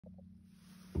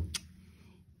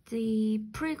the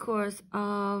pre-chorus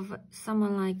of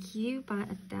Someone Like You by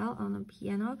Adele on the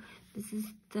piano. This is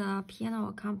the piano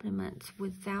accompaniment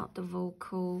without the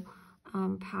vocal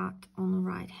part on the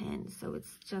right hand. So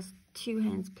it's just two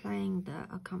hands playing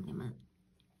the accompaniment.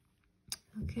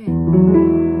 Okay.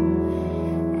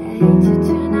 I hate to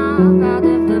turn up out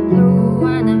of the blue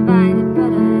uninvited,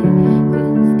 but I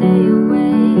couldn't stay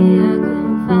away. I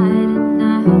couldn't fight it, and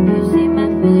I hope you see my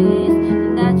face,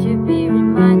 and that you be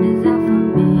reminders that for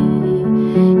me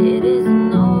it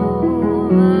isn't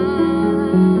over.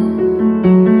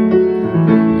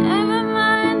 Never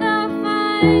mind, I'll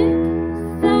find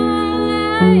someone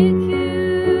like you.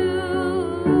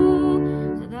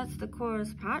 So that's the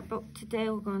chorus part, but today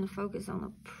we're going to focus on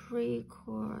the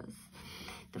pre-chorus.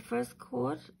 The first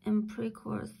chord in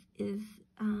pre-chorus is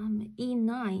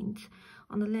E9.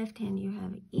 On the left hand you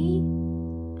have E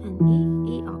and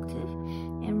E octave,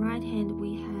 and right hand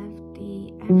we have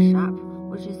the F sharp,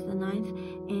 which is the ninth,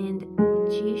 and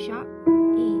G sharp,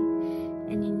 E.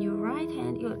 And in your right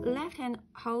hand, your left hand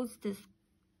holds this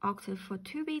octave for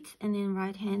 2 beats, and then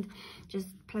right hand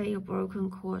just play a broken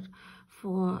chord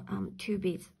for 2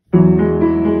 beats.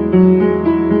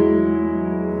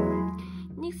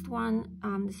 Next one,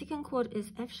 the second chord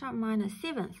is F sharp minor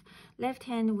 7th. Left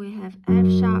hand we have F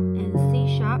sharp and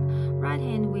C sharp. Right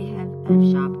hand we have F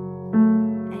sharp,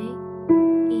 A,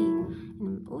 E.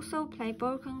 And also play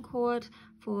broken chord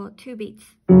for 2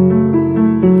 beats. And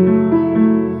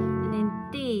then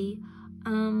D.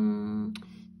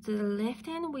 The left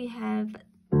hand we have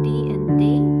D and D,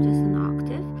 just an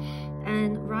octave.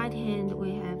 And right hand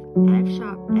we have F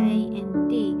sharp, A, and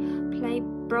D. Play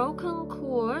broken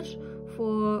chord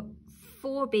for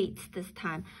 4 beats this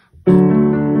time.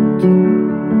 1,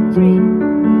 2, 3,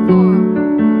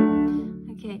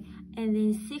 4. Okay, and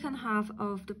then second half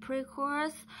of the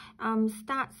pre-chorus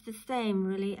starts the same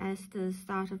really as the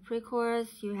start of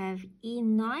pre-chorus. You have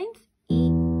E9,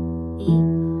 E, E,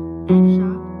 F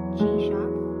sharp, G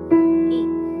sharp, E.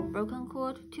 Broken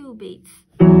chord, 2 beats.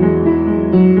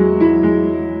 And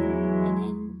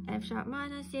then F sharp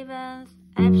minor 7th,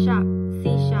 F sharp, C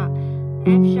sharp,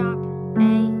 F sharp, A,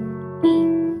 E.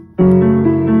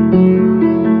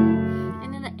 And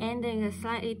then the ending is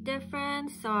slightly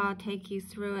different, so I'll take you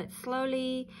through it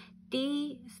slowly.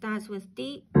 D starts with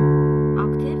D,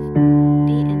 octave,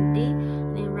 D and D.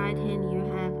 And then right hand you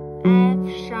have F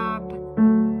sharp,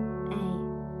 A,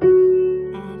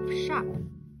 F sharp.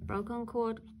 Broken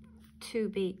chord, 2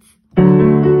 beats. And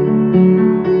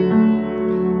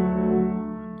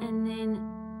then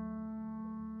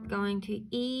going to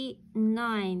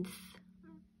E9th.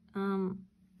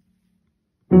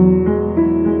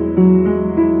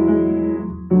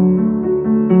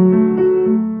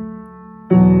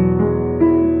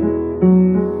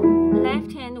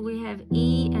 Left hand we have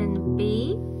E and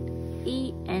B,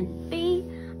 E and B,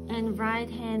 and right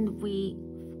hand we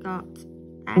got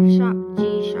F sharp,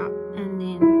 G sharp, and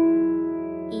then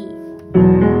E.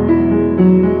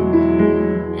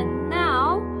 And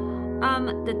now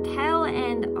the tail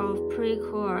end of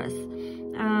pre-chorus.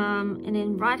 And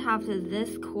then right after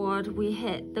this chord we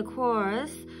hit the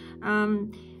chorus.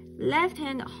 Left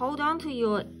hand hold on to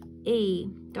your E,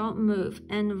 don't move,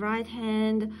 and right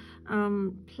hand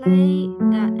play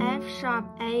the F sharp,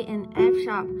 A, and F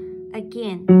sharp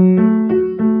again.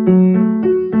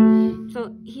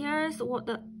 So here's what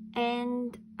the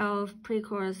end of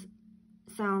pre-chorus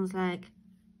sounds like.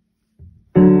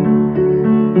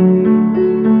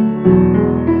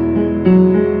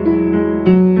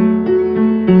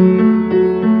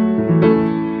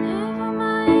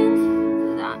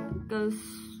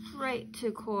 Straight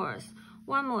to chorus.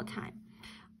 One more time.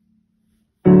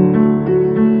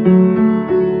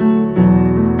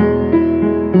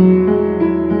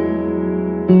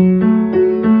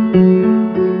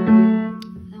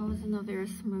 That wasn't a very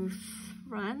smooth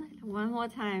run. One more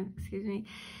time, excuse me.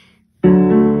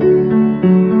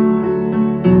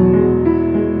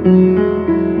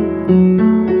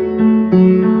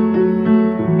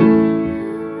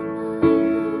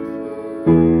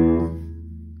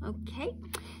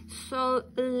 So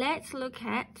let's look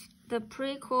at the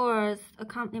pre-chorus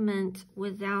accompaniment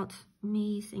without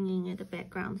me singing in the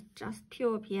background, just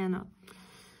pure piano.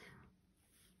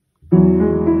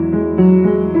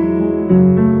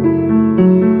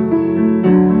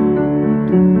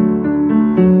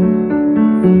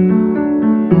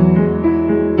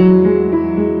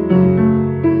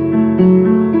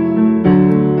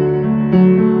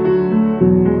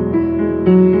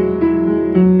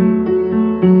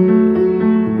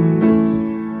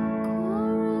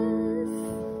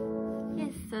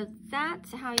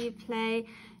 That's how you play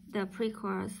the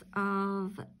pre-chorus.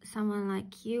 of Someone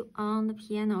Like You on the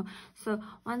piano. So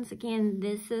once again,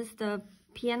 this is the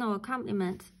piano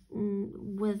accompaniment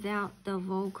without the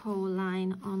vocal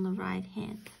line on the right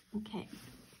hand. Okay.